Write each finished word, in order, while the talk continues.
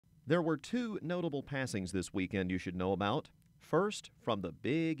There were two notable passings this weekend you should know about. First, from the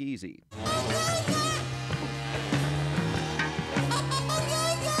Big Easy.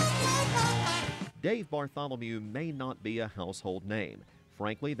 Dave Bartholomew may not be a household name.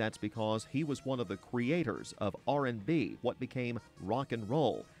 Frankly, that's because he was one of the creators of R&B, what became rock and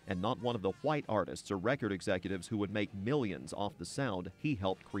roll, and not one of the white artists or record executives who would make millions off the sound he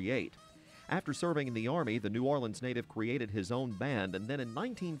helped create. After serving in the Army, the New Orleans native created his own band, and then in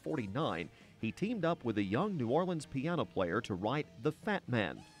 1949, he teamed up with a young New Orleans piano player to write The Fat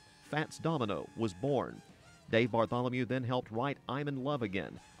Man. Fats Domino was born. Dave Bartholomew then helped write I'm in Love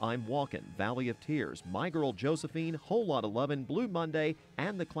Again, I'm Walkin', Valley of Tears, My Girl Josephine, Whole Lotta Lovin', Blue Monday,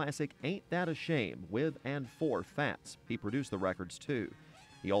 and the classic Ain't That a Shame with and for Fats. He produced the records too.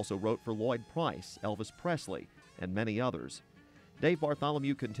 He also wrote for Lloyd Price, Elvis Presley, and many others. Dave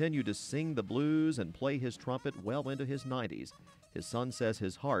Bartholomew continued to sing the blues and play his trumpet well into his 90s. His son says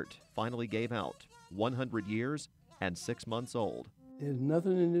his heart finally gave out, 100 years and 6 months old. There's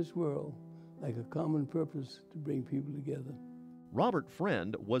nothing in this world like a common purpose to bring people together. Robert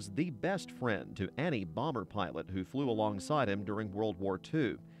Friend was the best friend to any bomber pilot who flew alongside him during World War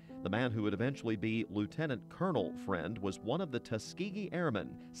II. The man who would eventually be Lieutenant Colonel Friend was one of the Tuskegee Airmen,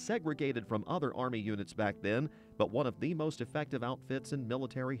 segregated from other Army units back then, but one of the most effective outfits in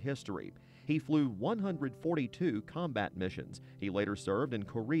military history. He flew 142 combat missions. He later served in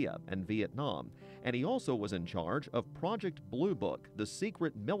Korea and Vietnam, and he also was in charge of Project Blue Book, the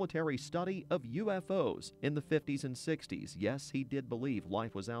secret military study of UFOs in the 50s and 60s. Yes, he did believe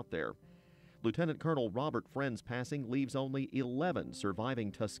life was out there. Lieutenant Colonel Robert Friend's passing leaves only 11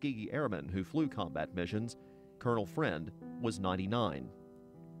 surviving Tuskegee Airmen who flew combat missions. Colonel Friend was 99.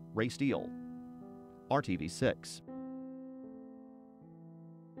 Ray Steele, RTV6.